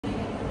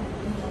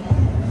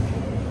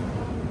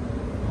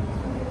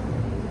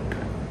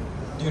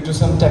Due to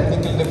some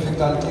technical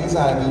difficulties,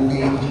 I will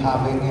be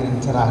having an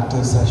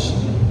interactive session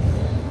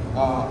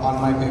on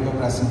my paper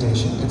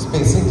presentation. It's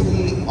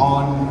basically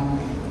on...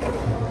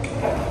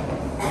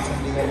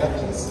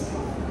 please?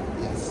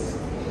 Yes,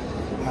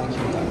 my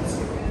cue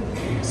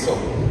cards. So,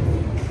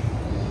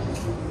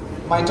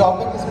 my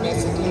topic is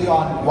basically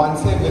on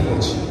Vandse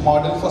village,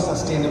 model for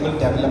sustainable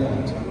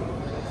development.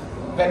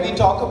 When we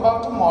talk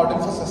about a model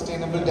for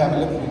sustainable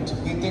development,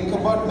 we think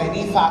about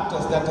many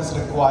factors that is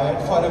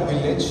required for a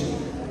village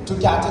to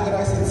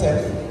categorize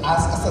itself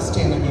as a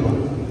sustainable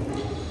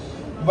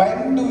one.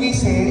 When do we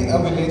say a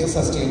village is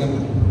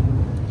sustainable?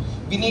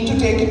 We need to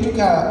take into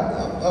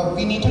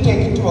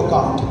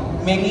account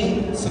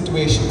many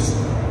situations.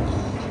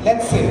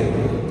 Let's say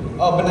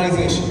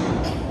urbanization.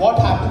 What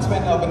happens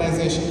when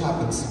urbanization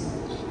happens?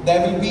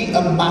 There will be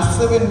a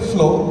massive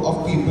inflow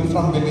of people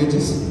from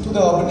villages to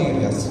the urban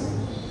areas.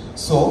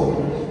 So,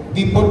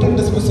 we put in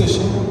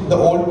disposition the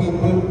old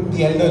people,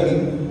 the elderly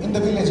in the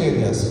village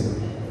areas.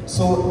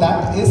 So,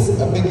 that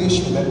is a big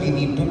issue that we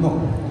need to know.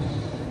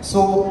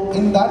 So,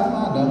 in that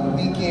manner,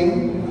 we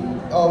came,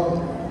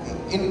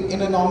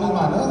 in a normal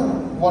manner,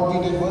 what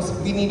we did was,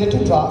 we needed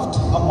to draft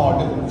a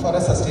model for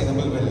a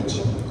sustainable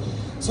village.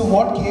 So,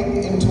 what came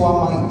into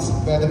our minds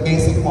were the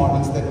basic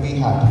models that we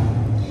had.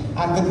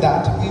 And with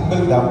that, we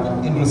built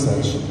up in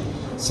research.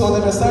 So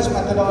the research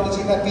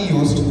methodology that we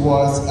used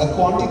was a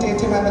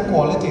quantitative and a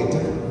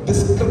qualitative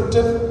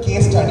descriptive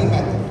case study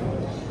method.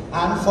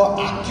 And for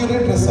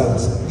accurate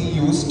results, we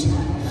used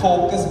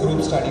focus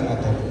group study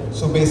method.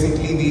 So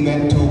basically we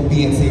went to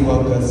PNC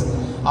workers,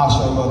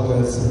 ASHA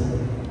workers,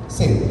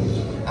 same.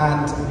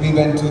 And we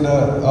went to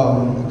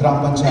the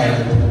Gram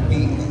Panchayat.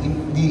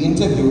 We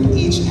interviewed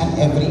each and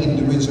every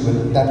individual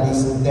that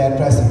was there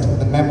present,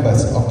 the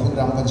members of the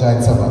Gram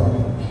Panchayat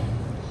Sabha.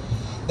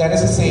 There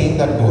is a saying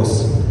that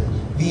goes,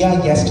 we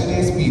are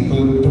yesterday's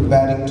people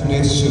preparing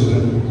today's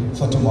children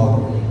for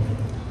tomorrow.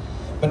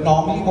 But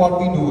normally what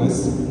we do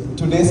is,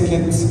 today's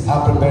kids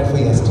are prepared for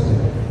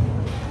yesterday.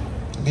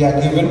 They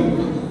are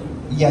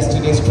given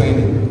yesterday's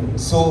training.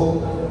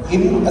 So,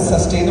 in a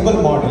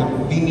sustainable model,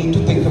 we need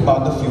to think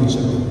about the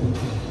future.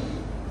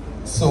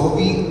 So,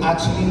 we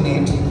actually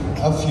made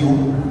a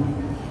few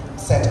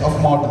set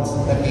of models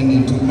that we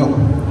need to know.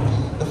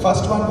 The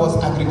first one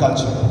was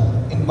agriculture.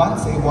 In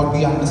Vandse, what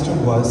we understood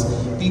was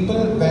people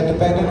were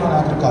dependent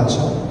on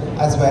agriculture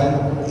as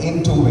well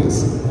in two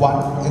ways.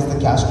 One is the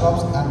cash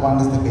crops and one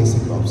is the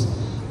basic crops.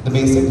 The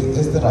basic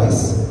is the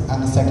rice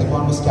and the second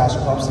one was cash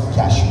crops,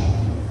 cashew.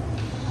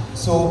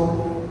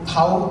 So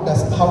how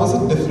is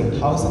it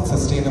different? How is it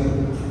sustainable?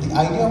 The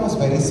idea was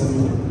very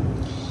simple.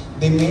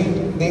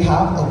 They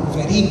have a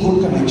very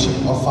good connection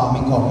of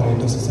farming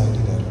cooperative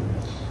society there.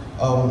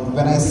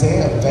 When I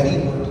say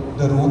very good,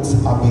 the roots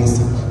are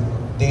basic.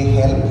 They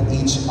help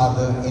each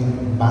other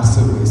in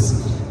massive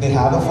ways. They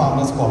have a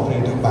farmers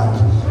cooperative bank,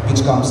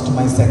 which comes to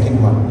my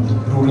second one,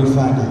 rural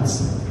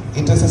finance.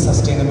 It is a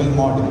sustainable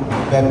model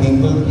where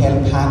people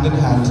help hand in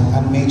hand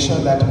and make sure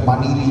that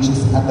money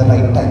reaches at the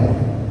right time.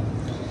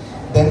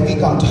 Then we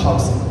come to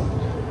housing.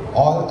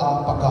 All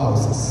are Pakka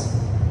houses.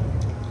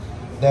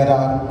 There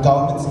are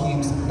government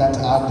schemes that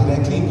are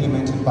directly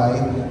implemented by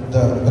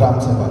the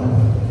Gram Sabha,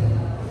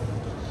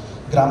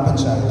 Gram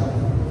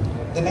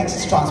Panchayat. The next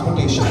is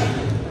transportation.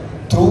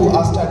 Through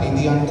our study,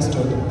 we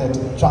understood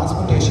that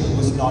transportation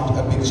was not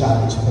a big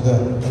challenge for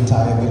the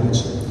entire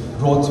village.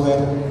 Roads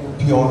were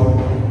pure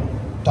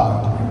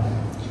tarred.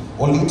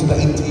 Only to the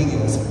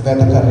interiors where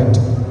there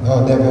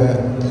were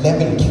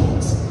level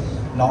queues.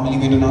 Normally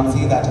we do not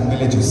see that in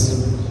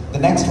villages. The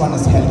next one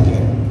is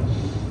healthcare.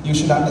 You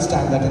should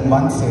understand that in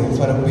Vandse,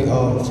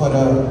 for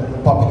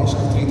a population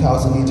of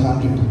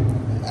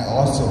 3,800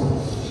 also,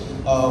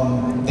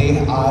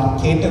 they are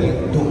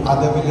catering to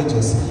other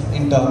villages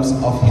in terms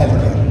of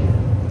healthcare.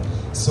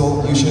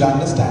 So you should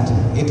understand,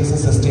 it is a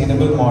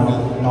sustainable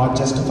model, not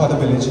just for the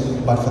village,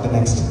 but for the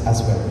next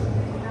as well.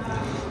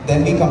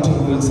 Then we come to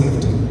rural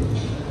safety.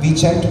 We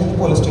checked with the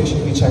police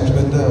station, we checked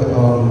with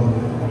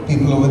the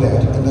people over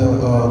there in the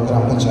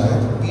Gram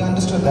Panchayat. We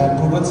understood that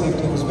rural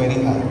safety was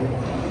very high.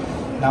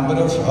 Number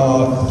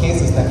of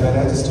cases that were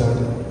registered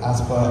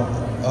as per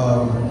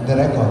the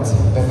records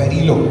were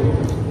very low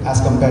as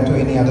compared to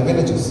any other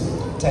villages.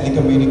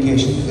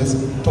 Telecommunication is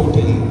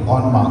totally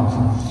on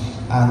mark.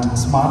 And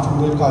smart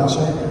rural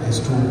culture is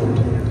too good.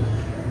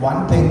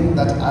 One thing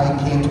that I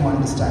came to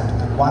understand,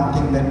 and one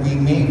thing that we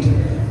made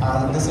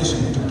our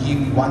decision to keep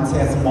Vandse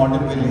as a model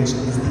village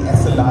is the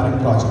SLRM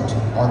project,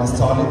 or the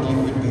Solid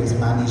Liquid Waste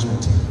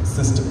Management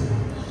System.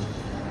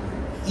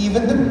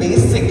 Even the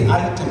basic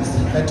items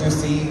that you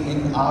see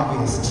in our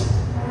waste,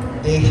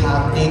 they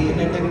have taken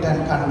it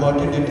and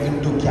converted it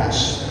into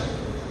cash.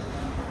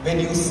 When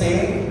you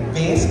say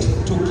waste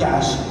to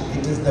cash,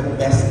 it is the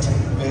best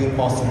way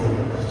possible.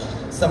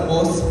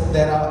 Suppose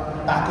there are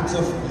packets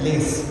of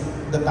lace,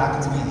 the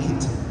packets we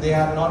eat. They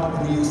are not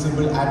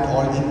reusable at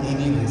all in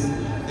any ways.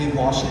 They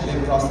wash it,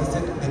 they process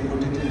it, they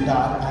put it in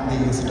tar and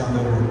they use it on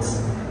the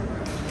roads.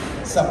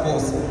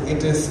 Suppose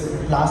it is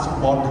plastic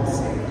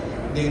bottles.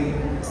 they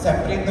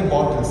separate the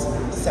bottles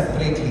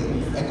separately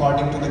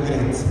according to the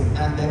grades,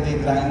 and then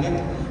they grind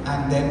it,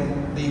 and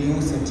then they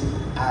use it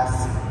as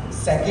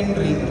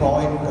secondary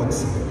raw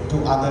inputs to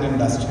other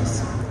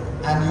industries.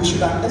 And you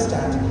should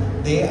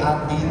understand, they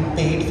are being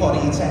paid for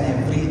each and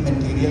every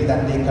material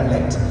that they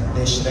collect,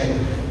 they shred,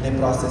 they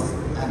process,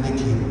 and they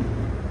clean.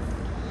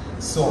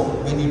 So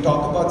when you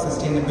talk about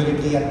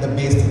sustainability at the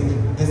basic,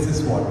 this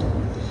is what.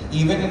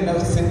 Even in a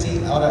city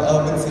or an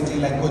urban city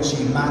like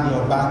Kochi,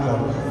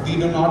 Bangalore, we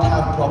do not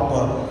have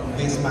proper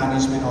waste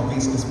management or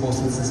waste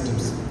disposal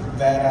systems.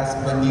 Whereas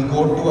when we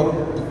go to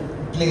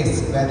a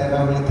place where there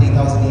are only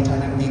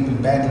 3,800 people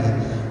barely,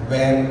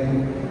 where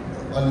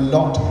a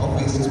lot of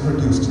waste is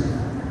produced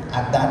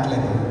at that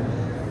level,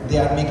 they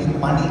are making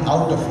money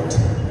out of it.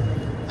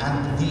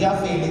 And we are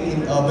failing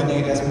in urban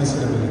areas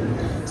miserably.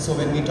 So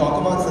when we talk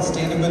about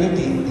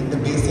sustainability in the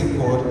basic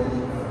core,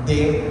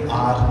 they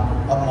are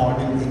a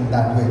model in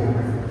that way.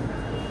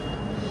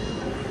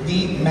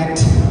 We met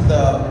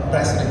the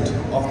president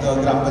of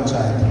the Gram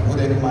Panchayat,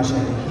 Uday Kumar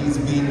Shetty. He's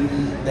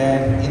been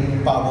there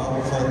in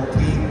power for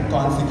 3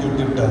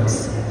 consecutive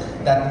terms.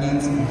 That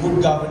means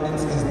good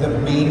governance is the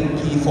main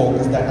key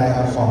focus that I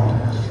have found.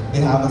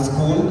 They have a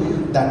school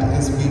that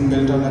is being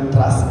built on a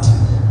trust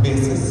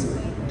basis.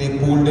 They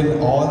pooled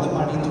in all the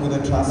money through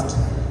the trust.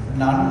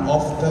 None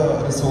of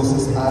the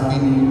resources are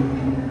being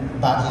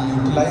badly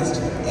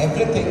utilized.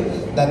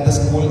 Everything that the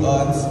school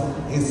earns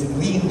is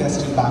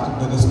reinvested back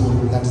into the school.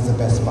 That is the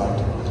best part.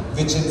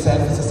 Which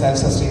itself is a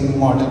self-sustaining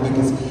model,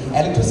 because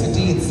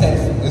electricity itself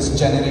is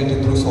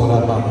generated through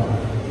solar power.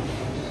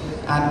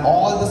 And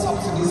all the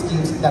subsidy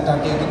schemes that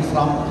are taken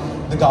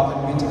from the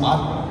government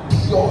are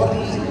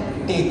purely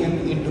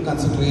taken into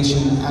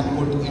consideration and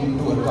put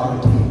into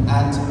account.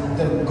 And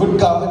the good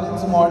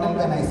governance model,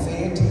 when I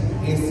say it,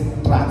 is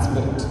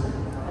transparent.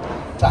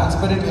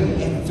 Transparent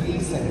in every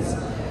sense.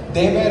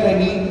 They were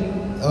ready,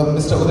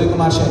 Mr. Uday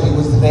Kumar Shetty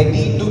was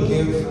ready to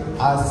give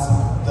us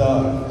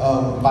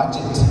the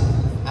budget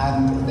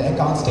and the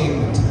account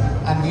statement,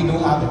 and we do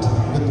have it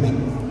with me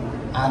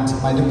and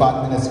my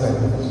department as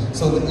well.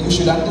 So you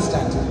should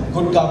understand,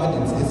 good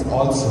governance is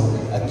also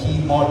a key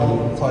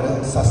model for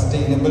a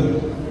sustainable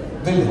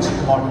village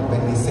model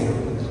when we say.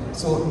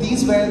 So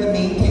these were the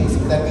main things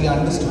that we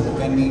understood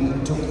when we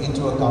took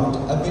into account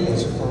a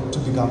village to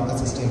become a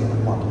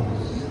sustainable model.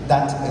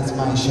 That is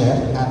my share,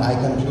 and I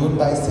conclude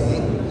by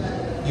saying,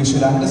 you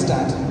should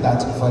understand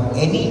that for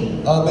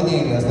any urban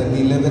areas that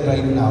we live in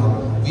right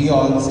now, we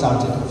all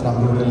started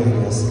from rural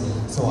areas.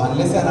 So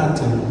unless and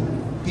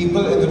until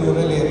people in the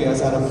rural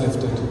areas are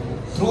uplifted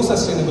through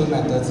sustainable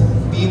methods,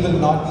 we will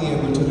not be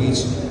able to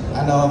reach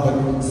an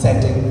urban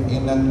setting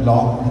in a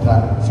long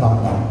run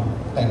from now.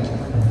 Thank you.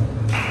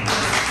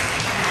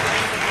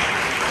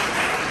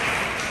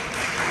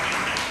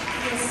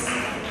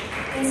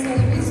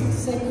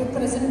 It's a good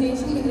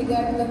presentation with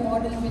regard to the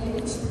model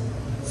village.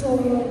 So,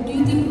 do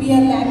you think we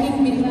are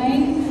lagging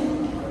behind?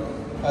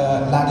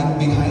 Lagging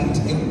behind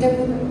in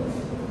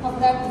of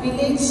that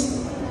village?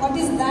 What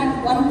is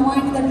that one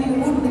point that we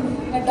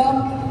would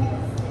adopt?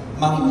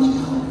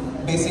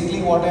 Ma'am,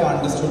 basically what I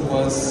understood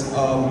was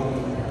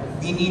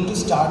we need to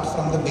start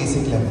from the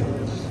basic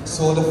level.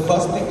 So the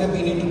first thing that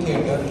we need to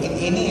cater in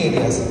any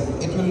areas,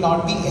 it will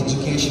not be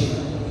education.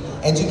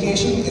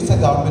 Education is a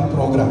government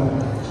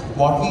program.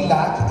 What we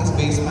lack is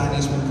waste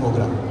management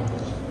program,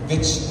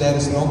 which there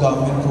is no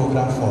government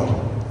program for.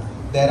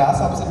 There are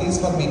subsidies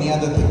for many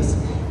other things,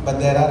 but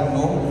there are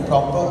no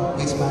proper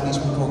waste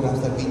management programs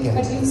that we get.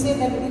 But you say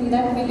that in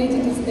that village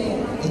it is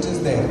there. It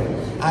is there,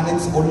 and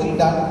it's only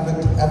done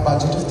with a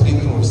budget of 3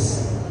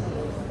 crores.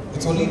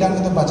 It's only done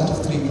with a budget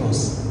of 3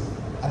 crores.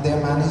 And they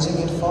are managing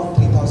it for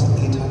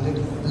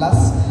 3,800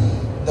 plus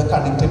the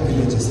connected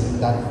villages.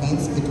 That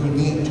means it will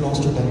be close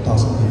to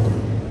 10,000 people.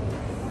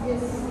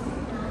 Yes.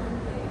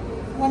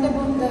 What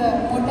about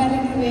the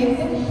mortality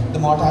rate? The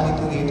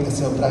mortality rate is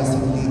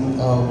surprisingly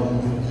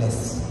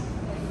less.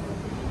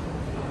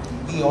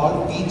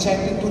 We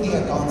checked into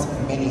the accounts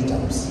many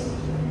times,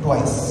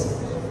 twice.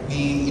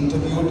 We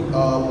interviewed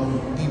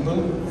people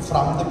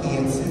from the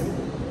PNC.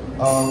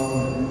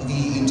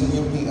 We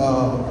interviewed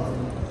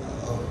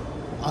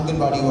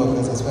Anganwadi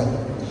workers as well.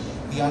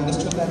 We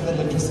understood that the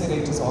literacy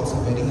rate is also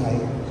very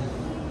high.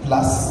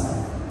 Plus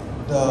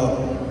the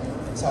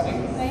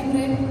Crime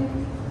rate?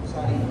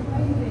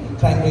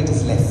 Crime rate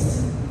is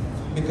less.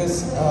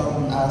 Because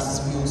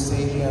as you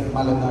say here,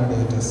 Malanad,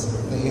 it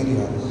is the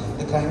area,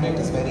 the crime rate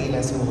is very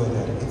less over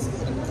there.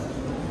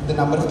 The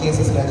number of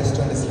cases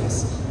registered is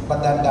less.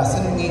 But that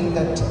doesn't mean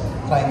that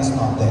crime is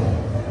not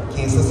there.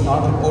 Cases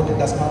not reported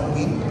does not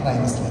mean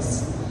crime is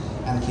less.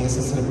 And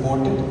cases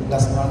reported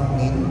does not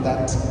mean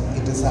that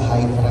it is a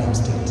high crime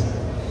state.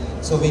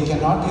 So we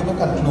cannot give a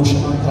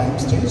conclusion on crime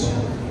stage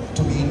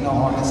to be in an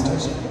honest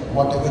stage.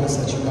 Whatever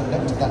research you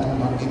conduct, that will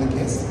not be the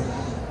case.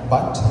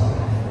 But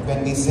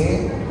when we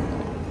say,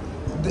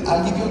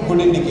 I'll give you a good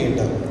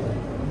indicator.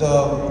 The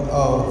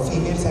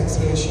female sex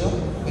ratio,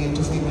 male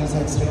to female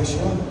sex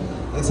ratio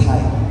is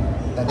high.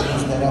 That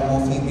means there are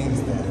more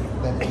females there.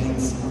 That means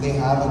means they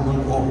have a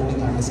good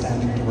opening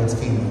understanding towards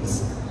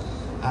females.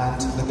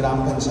 And the Gram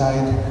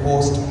Panchayat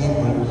host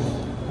people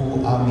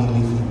who are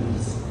mainly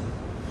females.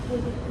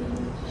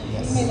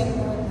 Yes.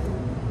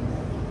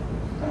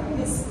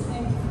 Yes,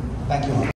 thank you. Thank you.